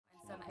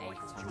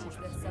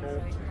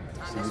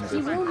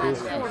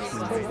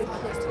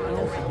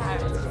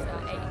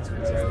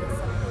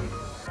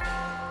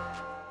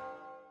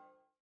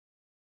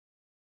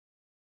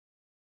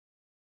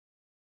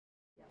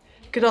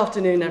Good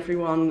afternoon,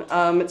 everyone.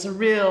 It's a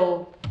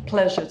real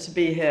pleasure to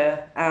be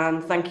here,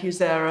 and thank you,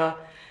 Zara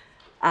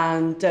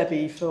and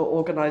Debbie, for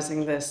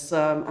organising this,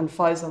 and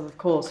Faisal, of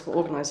course, for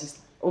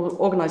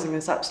organising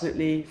this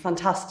absolutely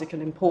fantastic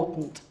and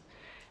important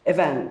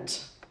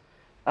event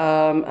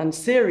and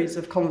series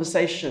of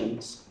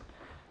conversations.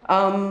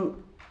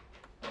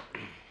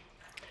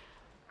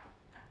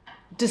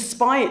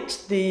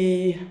 Despite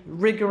the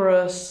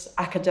rigorous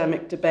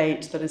academic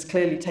debate that is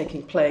clearly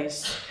taking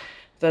place,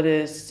 that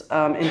is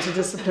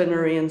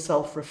interdisciplinary and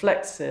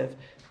self-reflexive,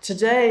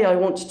 today I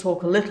want to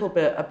talk a little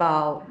bit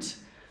about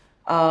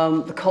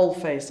the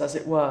coalface, as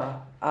it were,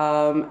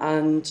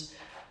 and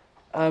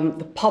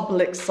the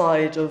public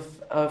side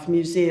of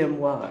museum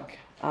work,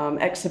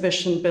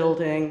 exhibition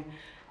building,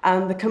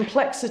 and the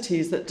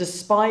complexities that,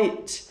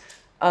 despite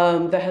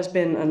there has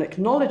been an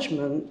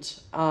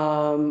acknowledgement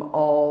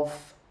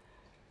of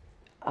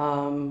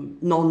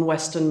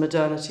non-Western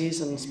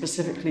modernities, and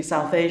specifically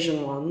South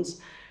Asian ones,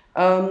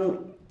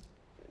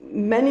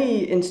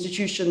 many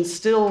institutions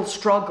still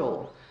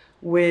struggle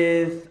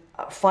with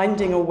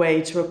finding a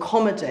way to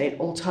accommodate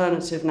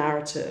alternative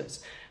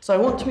narratives. So I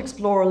want to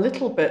explore a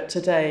little bit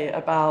today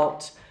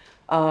about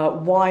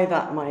why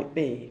that might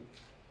be.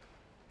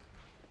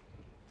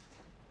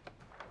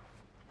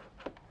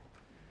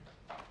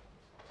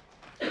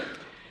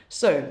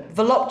 So,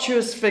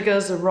 voluptuous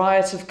figures, a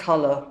riot of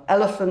colour,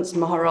 elephants,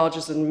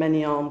 maharajas, and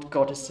many-armed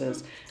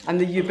goddesses, and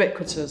the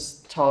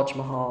ubiquitous Taj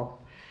Mahal.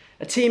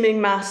 A teeming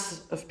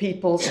mass of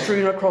people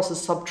strewn across a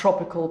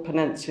subtropical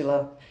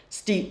peninsula,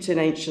 steeped in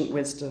ancient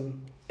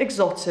wisdom,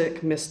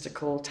 exotic,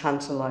 mystical,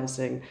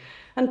 tantalizing,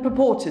 and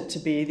purported to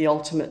be the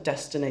ultimate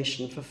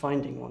destination for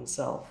finding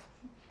oneself.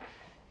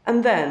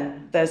 And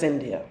then there's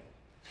India.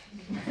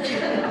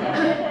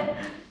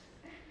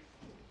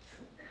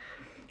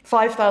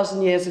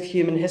 5,000 years of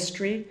human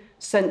history,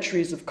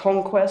 centuries of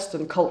conquest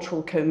and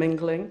cultural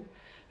commingling,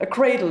 a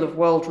cradle of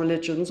world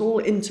religions, all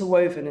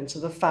interwoven into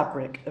the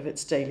fabric of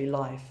its daily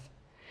life.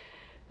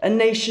 A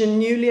nation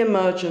newly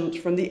emergent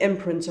from the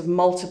imprint of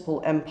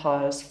multiple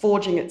empires,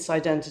 forging its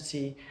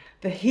identity,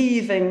 the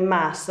heaving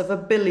mass of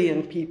 1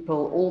 billion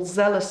people, all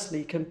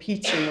zealously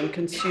competing and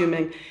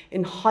consuming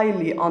in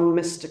highly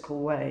unmystical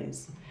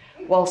ways,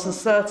 whilst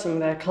asserting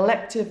their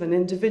collective and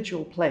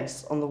individual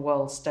place on the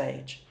world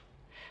stage.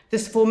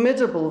 This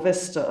formidable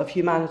vista of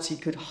humanity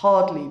could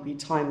hardly be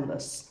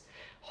timeless,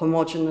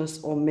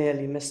 homogeneous, or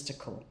merely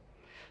mystical.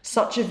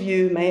 Such a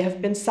view may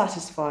have been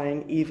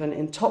satisfying, even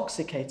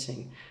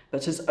intoxicating,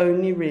 but has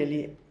only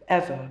really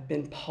ever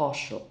been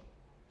partial.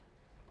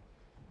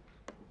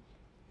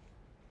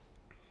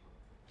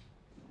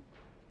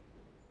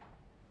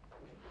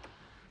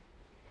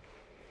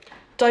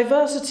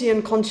 Diversity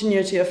and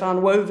continuity are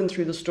found woven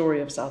through the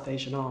story of South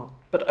Asian art.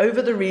 But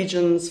over the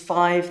region's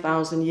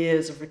 5,000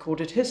 years of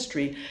recorded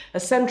history, a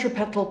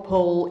centripetal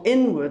pull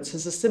inwards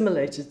has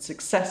assimilated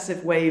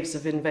successive waves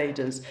of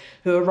invaders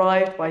who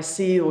arrived by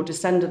sea or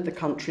descended the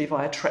country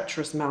via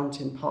treacherous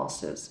mountain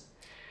passes.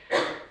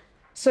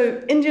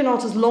 So Indian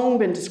art has long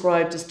been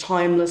described as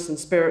timeless and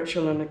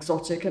spiritual and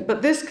exotic,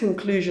 but this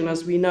conclusion,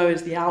 as we know,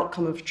 is the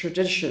outcome of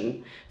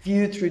tradition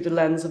viewed through the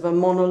lens of a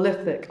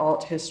monolithic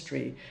art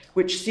history,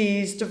 which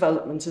sees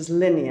development as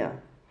linear.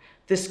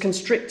 This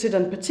constricted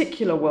and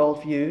particular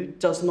worldview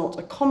does not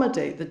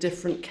accommodate the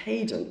different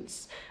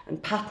cadence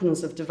and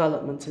patterns of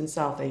development in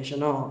South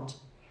Asian art.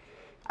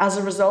 As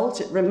a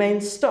result, it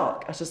remains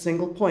stuck at a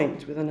single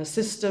point within a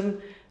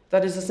system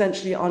that is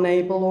essentially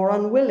unable or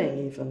unwilling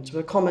even to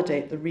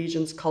accommodate the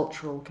region's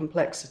cultural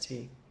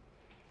complexity.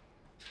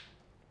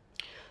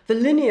 The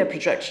linear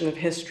projection of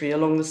history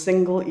along the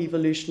single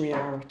evolutionary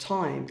arrow of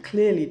time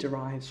clearly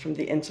derives from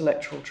the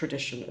intellectual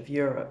tradition of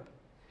Europe.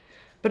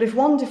 But if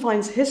one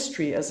defines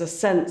history as a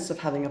sense of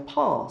having a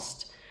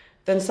past,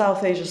 then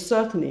South Asia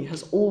certainly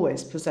has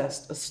always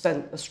possessed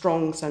a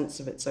strong sense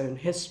of its own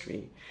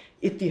history.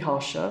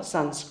 Itihasha,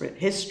 Sanskrit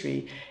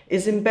history,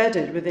 is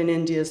embedded within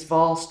India's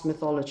vast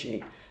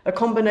mythology, a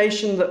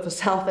combination that for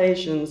South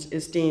Asians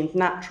is deemed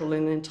natural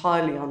and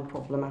entirely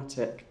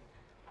unproblematic.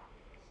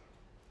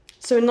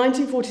 So in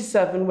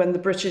 1947, when the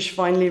British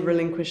finally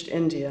relinquished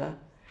India,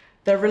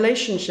 their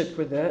relationship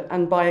with it,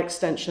 and by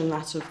extension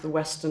that of the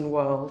Western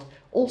world,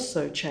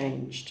 also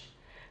changed.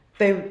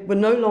 They were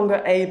no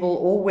longer able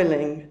or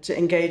willing to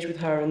engage with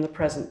her in the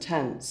present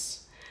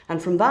tense.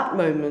 And from that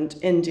moment,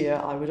 India,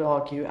 I would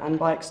argue, and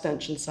by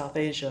extension South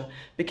Asia,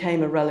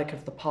 became a relic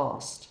of the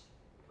past.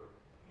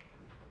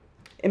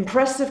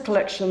 Impressive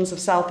collections of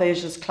South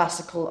Asia's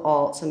classical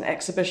arts and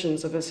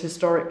exhibitions of its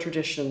historic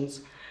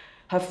traditions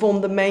have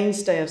formed the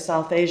mainstay of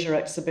South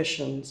Asia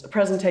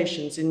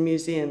presentations in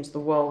museums the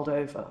world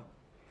over.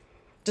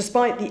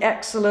 Despite the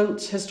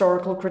excellent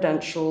historical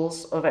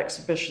credentials of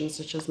exhibitions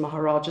such as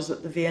Maharajas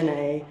at the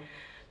V&A,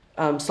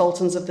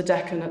 Sultans of the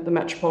Deccan at the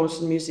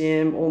Metropolitan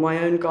Museum, or my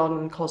own Garden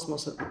and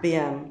Cosmos at the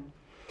BM,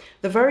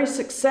 The very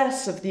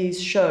success of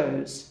these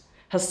shows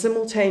has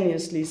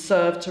simultaneously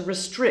served to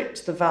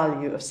restrict the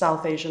value of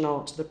South Asian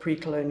art to the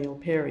pre-colonial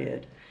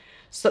period.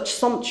 Such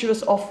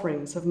sumptuous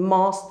offerings have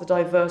masked the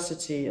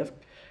diversity of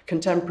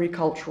contemporary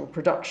cultural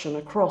production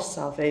across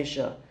South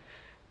Asia.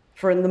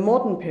 For in the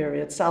modern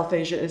period, South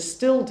Asia is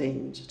still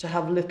deemed to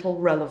have little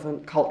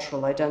relevant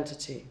cultural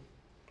identity.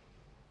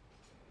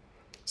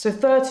 So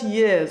 30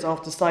 years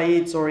after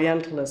Said's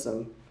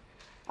Orientalism,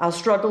 our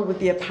struggle with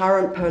the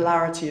apparent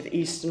polarity of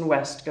East and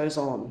West goes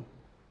on.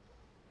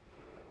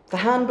 The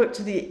handbook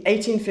to the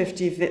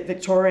 1850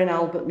 Victoria and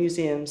Albert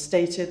Museum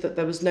stated that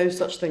there was no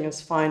such thing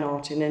as fine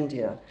art in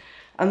India,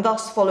 and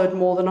thus followed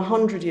more than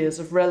 100 years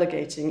of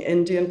relegating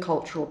Indian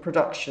cultural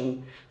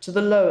production to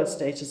the lower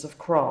status of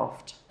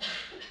craft.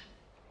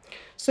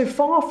 So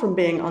far from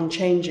being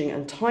unchanging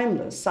and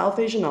timeless, South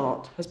Asian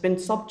art has been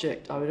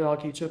subject, I would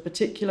argue, to a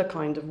particular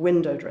kind of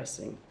window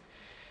dressing.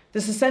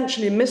 This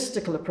essentially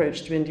mystical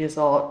approach to India's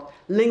art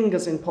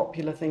lingers in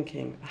popular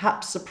thinking,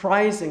 perhaps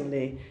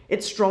surprisingly,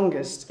 it's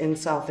strongest in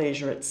South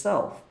Asia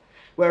itself,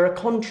 where a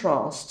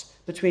contrast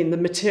between the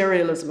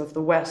materialism of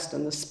the West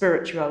and the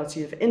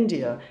spirituality of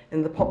India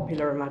in the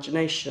popular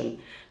imagination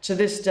to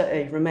this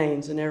day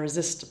remains an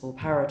irresistible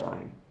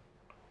paradigm.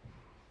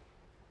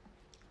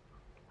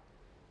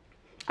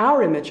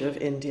 Our image of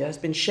India has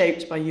been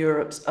shaped by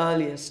Europe's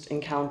earliest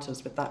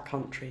encounters with that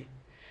country.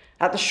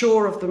 At the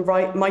shore of the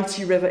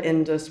mighty river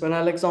Indus, when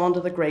Alexander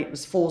the Great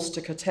was forced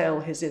to curtail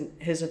his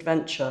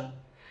adventure,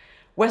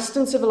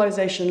 Western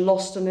civilization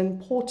lost an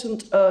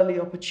important early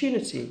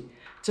opportunity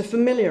to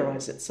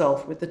familiarize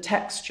itself with the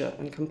texture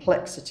and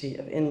complexity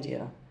of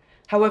India.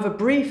 However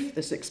brief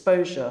this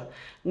exposure,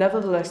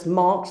 nevertheless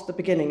marked the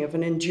beginning of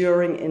an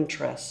enduring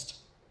interest.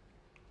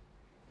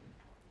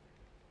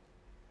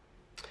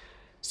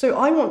 So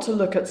I want to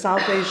look at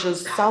South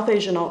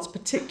Asian art's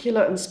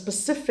particular and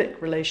specific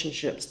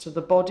relationships to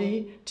the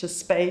body, to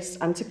space,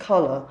 and to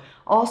colour,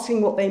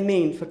 asking what they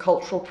mean for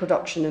cultural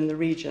production in the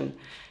region,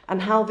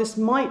 and how this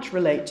might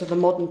relate to the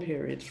modern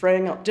period,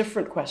 throwing up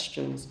different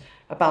questions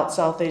about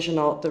South Asian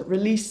art that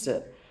release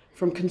it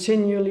from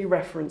continually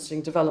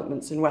referencing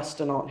developments in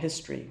Western art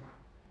history.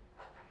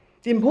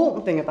 The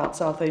important thing about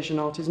South Asian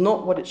art is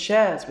not what it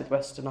shares with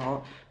Western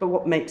art, but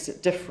what makes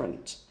it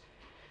different.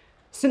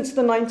 Since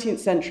the 19th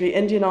century,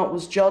 Indian art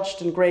was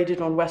judged and graded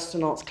on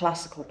Western art's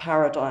classical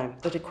paradigm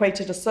that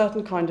equated a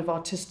certain kind of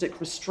artistic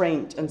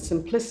restraint and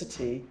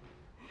simplicity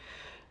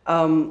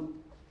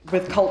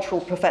with cultural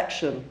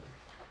perfection.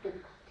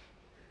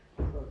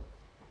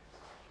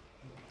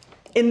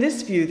 In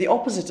this view, the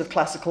opposite of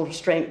classical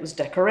restraint was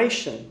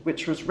decoration,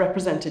 which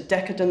represented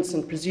decadence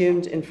and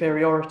presumed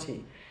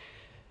inferiority.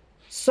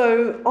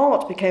 So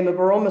art became a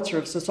barometer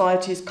of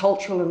society's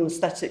cultural and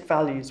aesthetic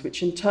values,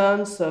 which in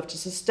turn served to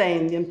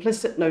sustain the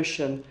implicit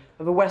notion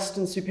of a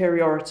Western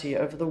superiority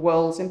over the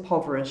world's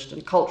impoverished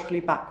and culturally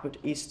backward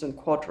Eastern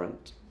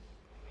quadrant.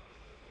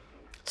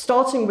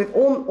 Starting with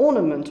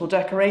ornament or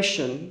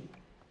decoration,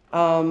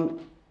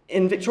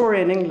 in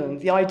Victorian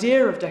England, the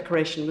idea of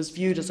decoration was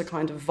viewed as a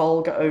kind of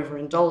vulgar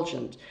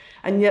overindulgent,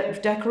 and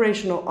yet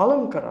decoration or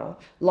alankara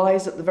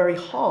lies at the very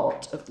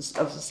heart of the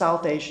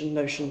South Asian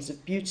notions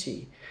of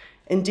beauty.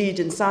 Indeed,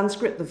 in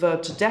Sanskrit, the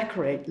verb to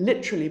decorate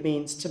literally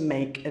means to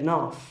make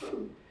enough.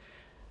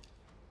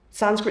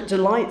 Sanskrit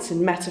delights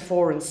in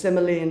metaphor and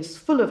simile and is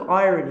full of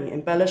irony,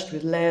 embellished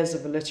with layers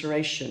of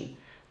alliteration.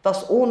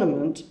 Thus,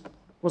 ornament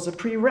was a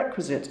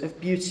prerequisite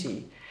of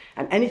beauty,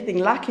 and anything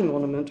lacking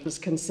ornament was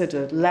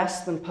considered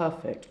less than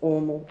perfect, or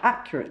more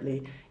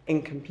accurately,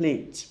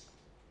 incomplete.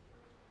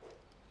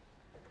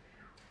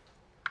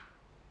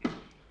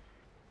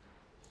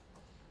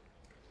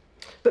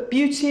 But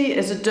beauty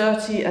is a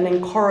dirty and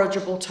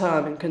incorrigible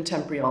term in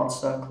contemporary art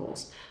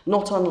circles,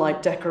 not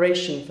unlike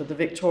decoration for the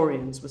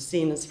Victorians was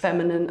seen as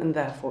feminine and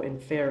therefore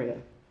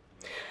inferior.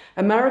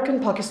 American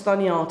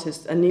Pakistani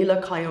artist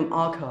Anila Qayyum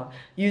Agha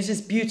uses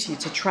beauty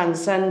to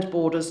transcend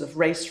borders of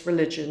race,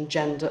 religion,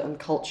 gender, and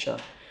culture,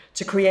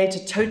 to create a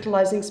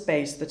totalizing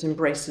space that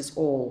embraces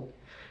all.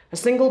 A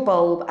single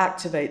bulb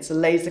activates a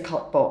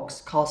laser-cut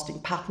box, casting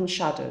patterned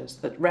shadows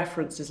that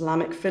reference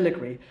Islamic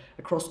filigree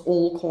across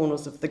all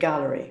corners of the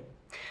gallery.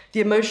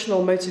 The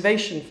emotional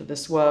motivation for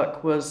this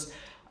work was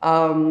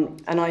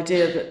an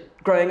idea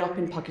that growing up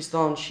in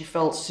Pakistan, she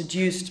felt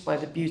seduced by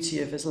the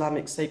beauty of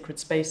Islamic sacred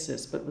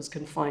spaces, but was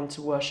confined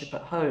to worship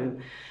at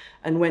home.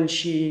 And when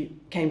she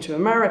came to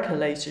America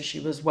later, she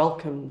was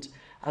welcomed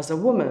as a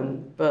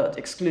woman, but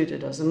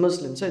excluded as a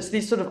Muslim. So it's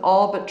these sort of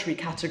arbitrary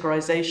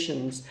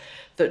categorizations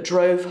that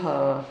drove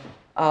her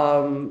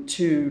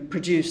to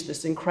produce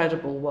this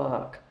incredible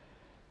work.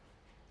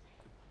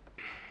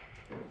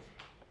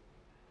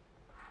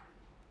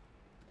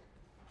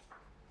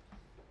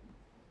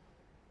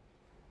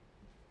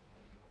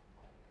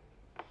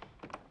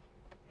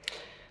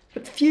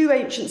 But few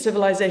ancient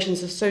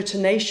civilizations have so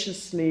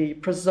tenaciously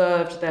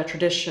preserved their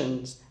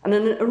traditions, and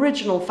an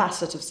original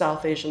facet of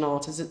South Asian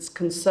art is its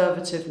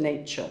conservative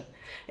nature.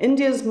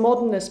 India's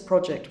modernist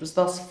project was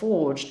thus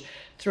forged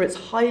through its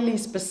highly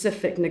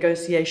specific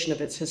negotiation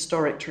of its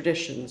historic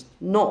traditions,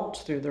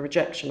 not through the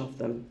rejection of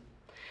them.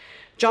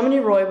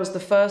 Jamini Roy was the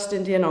first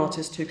Indian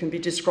artist who can be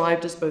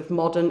described as both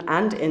modern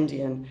and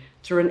Indian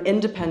through an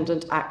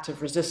independent act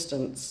of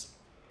resistance.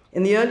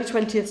 In the early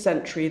 20th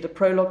century, the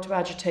prologue to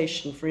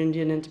agitation for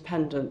Indian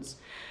independence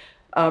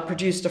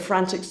produced a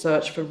frantic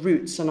search for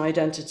roots and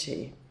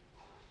identity.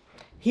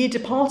 He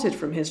departed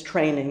from his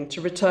training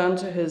to return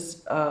to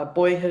his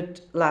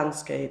boyhood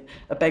landscape,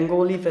 a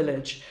Bengali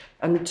village,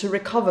 and to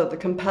recover the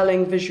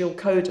compelling visual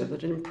coda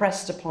that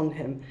impressed upon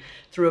him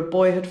through a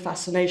boyhood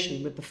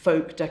fascination with the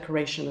folk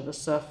decoration of a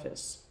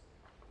surface.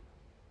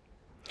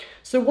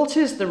 So what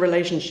is the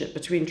relationship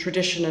between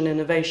tradition and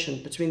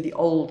innovation, between the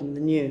old and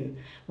the new?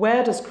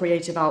 Where does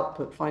creative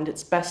output find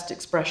its best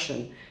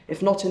expression,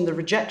 if not in the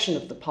rejection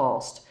of the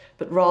past,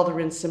 but rather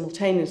in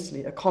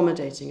simultaneously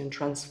accommodating and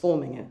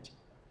transforming it?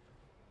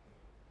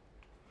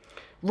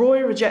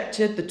 Roy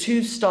rejected the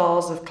two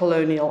stars of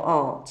colonial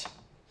art,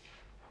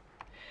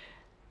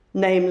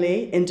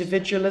 namely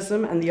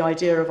individualism and the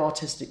idea of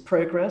artistic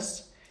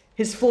progress.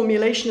 His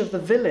formulation of the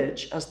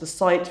village as the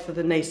site for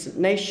the nascent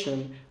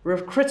nation were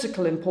of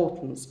critical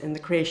importance in the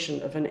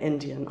creation of an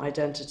Indian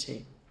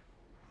identity.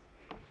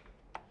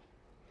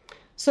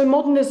 So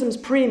modernism's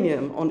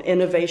premium on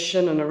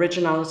innovation and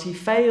originality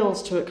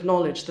fails to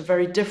acknowledge the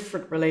very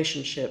different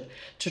relationship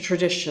to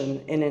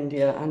tradition in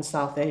India and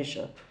South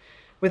Asia.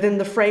 Within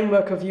the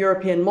framework of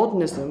European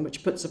modernism,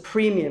 which puts a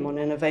premium on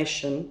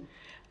innovation,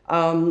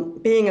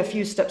 being a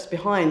few steps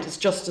behind is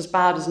just as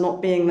bad as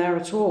not being there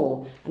at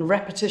all, and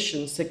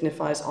repetition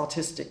signifies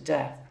artistic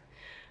death.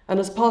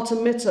 And as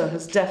Partham Mitter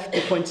has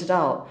deftly pointed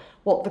out,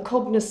 what the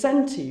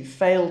cognoscenti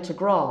failed to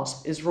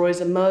grasp is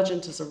Roy's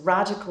emergence as a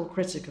radical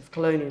critic of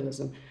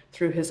colonialism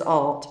through his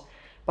art.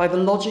 By the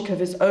logic of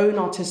his own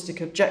artistic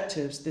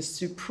objectives, this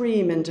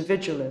supreme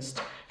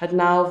individualist had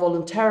now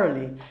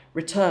voluntarily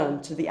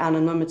returned to the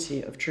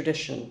anonymity of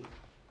tradition.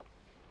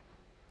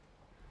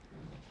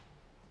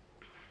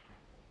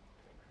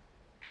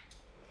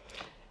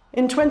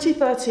 In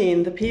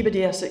 2013, the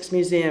Peabody Essex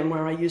Museum,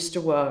 where I used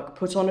to work,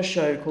 put on a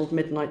show called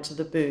Midnight to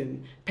the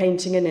Boom,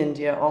 Painting in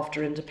India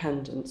After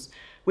Independence,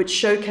 which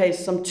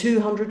showcased some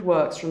 200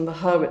 works from the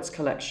Hurwitz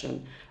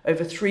collection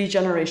over 3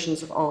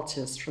 generations of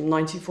artists from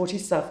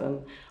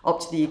 1947 up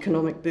to the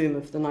economic boom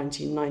of the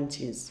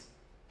 1990s.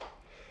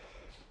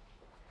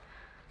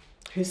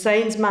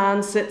 Hussein's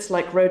man sits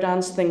like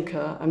Rodin's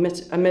thinker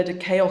amid a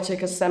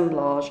chaotic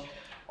assemblage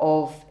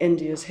of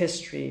India's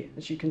history,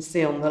 as you can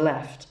see on the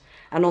left.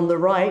 And on the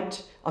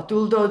right,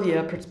 Atul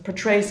Dodia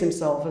portrays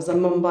himself as a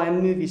Mumbai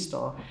movie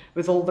star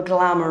with all the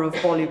glamour of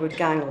Bollywood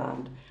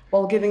gangland,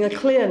 while giving a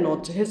clear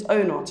nod to his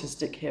own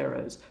artistic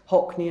heroes,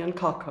 Hockney and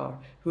Kakar,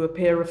 who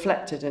appear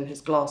reflected in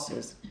his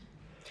glasses.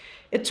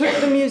 It took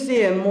the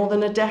museum more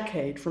than a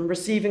decade from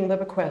receiving the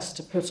bequest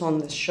to put on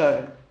this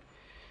show.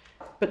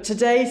 But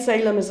today,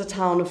 Salem is a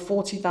town of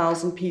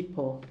 40,000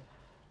 people,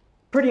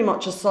 pretty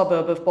much a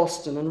suburb of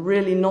Boston and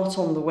really not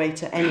on the way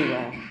to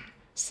anywhere.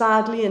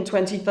 Sadly, in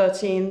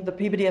 2013, the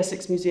Peabody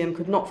Essex Museum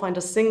could not find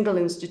a single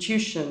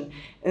institution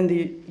in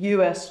the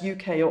US,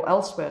 UK, or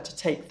elsewhere to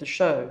take the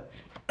show.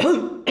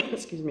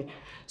 Excuse me.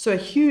 So a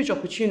huge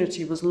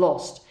opportunity was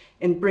lost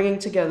in bringing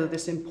together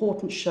this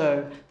important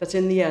show that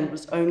in the end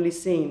was only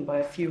seen by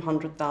a few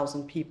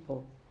 100,000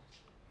 people.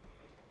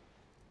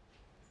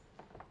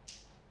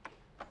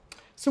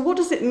 So what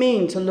does it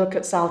mean to look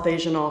at South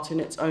Asian art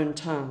in its own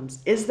terms?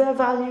 Is there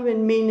value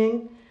in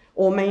meaning,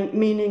 or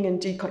meaning in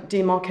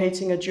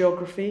demarcating a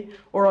geography,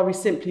 or are we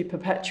simply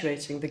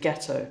perpetuating the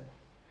ghetto?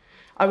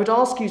 I would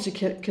ask you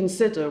to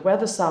consider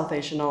whether South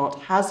Asian art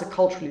has a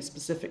culturally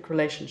specific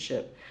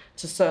relationship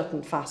to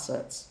certain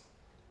facets.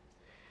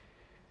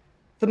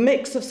 The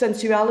mix of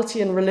sensuality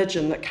and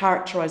religion that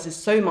characterizes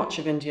so much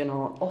of Indian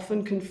art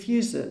often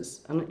confuses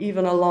and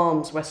even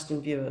alarms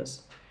Western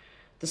viewers.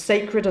 The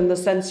sacred and the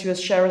sensuous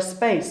share a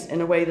space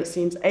in a way that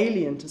seems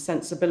alien to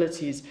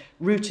sensibilities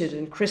rooted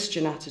in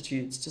Christian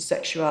attitudes to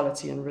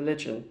sexuality and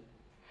religion.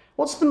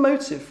 What's the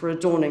motive for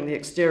adorning the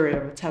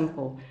exterior of a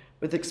temple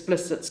with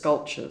explicit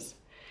sculptures?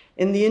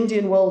 In the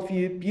Indian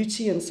worldview,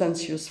 beauty and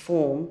sensuous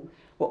form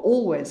were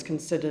always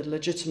considered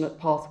legitimate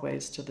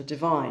pathways to the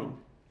divine.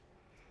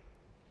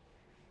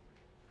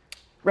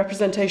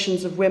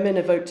 Representations of women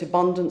evoked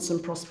abundance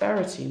and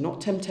prosperity,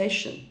 not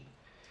temptation.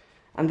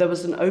 And there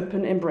was an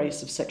open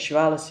embrace of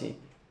sexuality.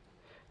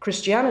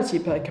 Christianity,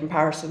 by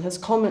comparison, has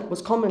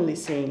commonly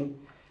seen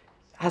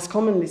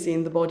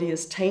the body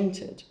as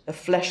tainted, a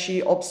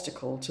fleshy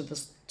obstacle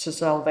to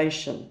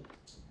salvation.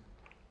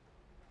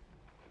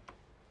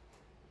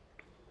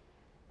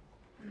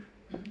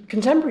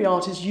 Contemporary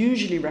art is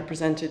usually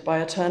represented by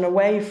a turn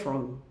away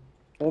from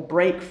or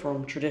break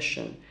from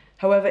tradition.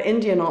 However,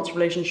 Indian art's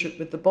relationship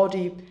with the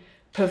body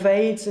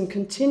pervades and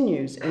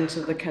continues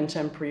into the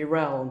contemporary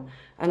realm.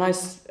 And I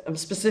am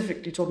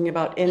specifically talking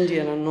about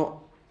Indian and not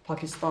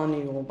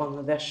Pakistani or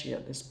Bangladeshi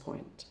at this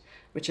point,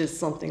 which is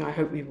something I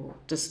hope we will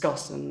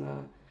discuss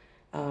a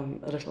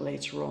little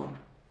later on.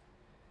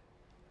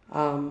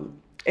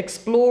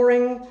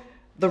 Exploring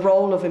the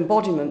role of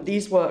embodiment,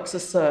 these works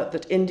assert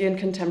that Indian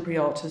contemporary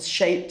art has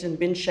shaped and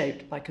been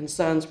shaped by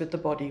concerns with the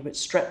body which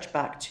stretch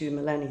back 2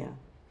 millennia.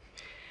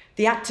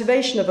 The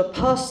activation of a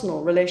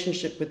personal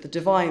relationship with the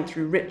divine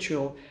through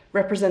ritual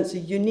represents a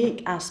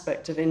unique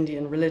aspect of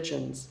Indian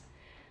religions.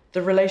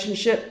 The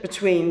relationship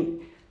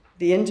between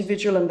the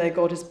individual and their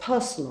God is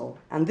personal,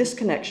 and this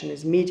connection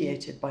is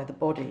mediated by the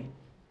body.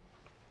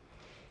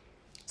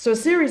 So a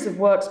series of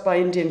works by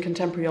Indian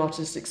contemporary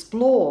artists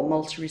explore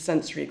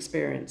multisensory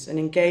experience and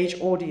engage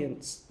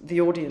the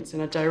audience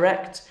in a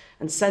direct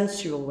and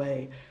sensual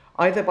way,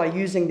 either by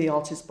using the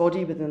artist's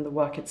body within the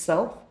work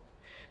itself,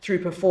 through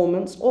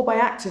performance, or by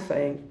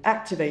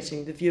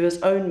activating the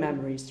viewer's own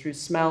memories through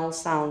smell,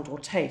 sound, or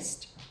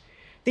taste.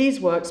 These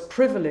works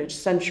privilege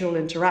sensual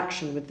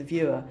interaction with the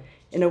viewer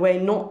in a way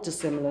not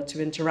dissimilar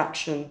to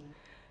interaction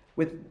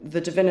with the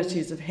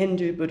divinities of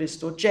Hindu,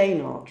 Buddhist, or Jain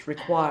art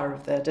require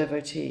of their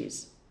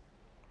devotees.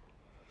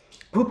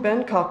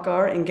 Bhupen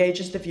Kakar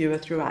engages the viewer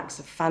through acts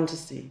of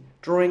fantasy,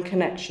 drawing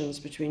connections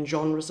between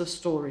genres of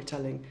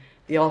storytelling,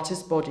 the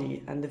artist's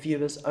body, and the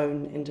viewer's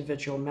own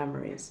individual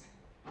memories.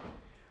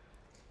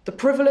 The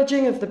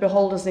privileging of the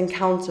beholder's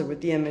encounter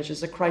with the image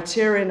is a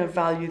criterion of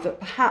value that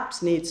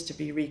perhaps needs to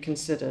be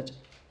reconsidered.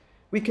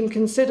 We can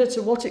consider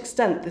to what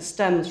extent this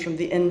stems from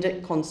the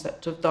Indic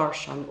concept of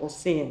darshan, or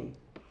seeing,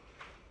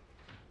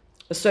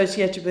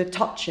 associated with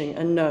touching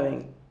and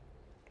knowing.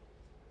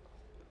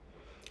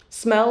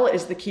 Smell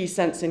is the key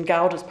sense in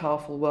Gowda's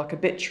powerful work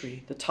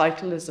Obituary. The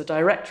title is a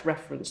direct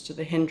reference to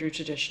the Hindu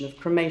tradition of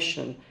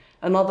cremation,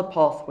 another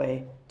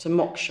pathway to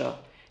moksha.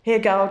 Here,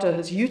 Gowda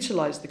has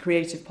utilized the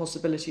creative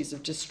possibilities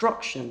of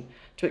destruction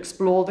to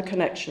explore the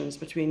connections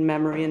between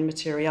memory and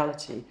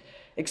materiality,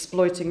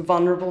 exploiting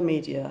vulnerable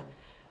media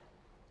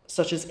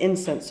such as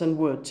incense and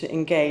wood to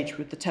engage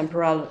with the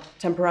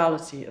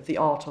temporality of the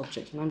art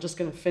object. And I'm just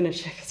going to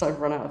finish it because I've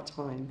run out of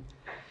time.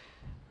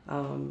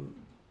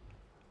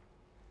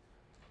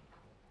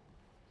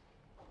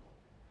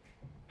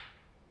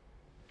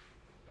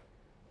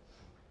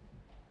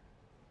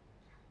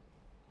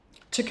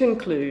 To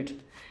conclude,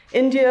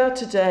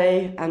 South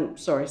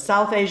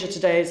Asia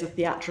today is a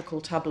theatrical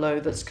tableau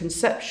that's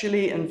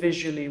conceptually and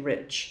visually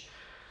rich.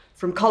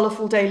 From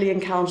colourful daily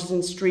encounters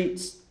in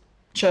streets,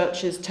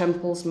 churches,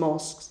 temples,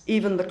 mosques,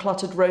 even the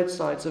cluttered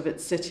roadsides of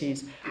its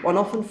cities, one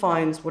often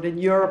finds what in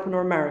Europe and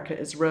America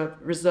is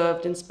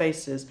reserved in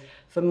spaces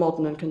for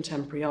modern and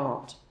contemporary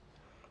art.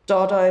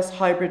 Dadaist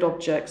hybrid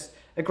objects,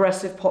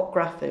 aggressive pop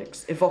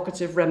graphics,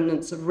 evocative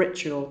remnants of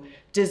ritual,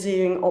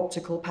 dizzying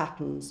optical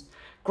patterns,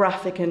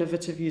 graphic,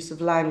 innovative use of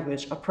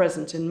language are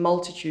present in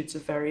multitudes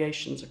of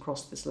variations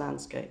across this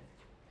landscape.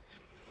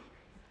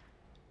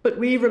 But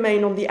we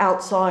remain on the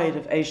outside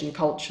of Asian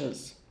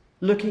cultures,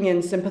 looking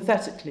in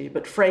sympathetically,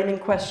 but framing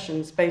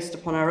questions based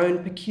upon our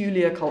own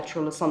peculiar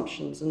cultural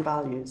assumptions and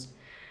values.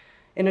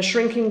 In a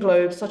shrinking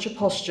globe, such a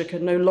posture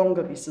can no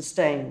longer be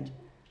sustained.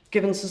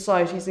 Given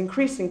society's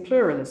increasing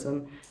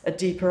pluralism, a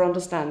deeper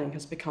understanding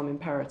has become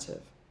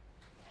imperative.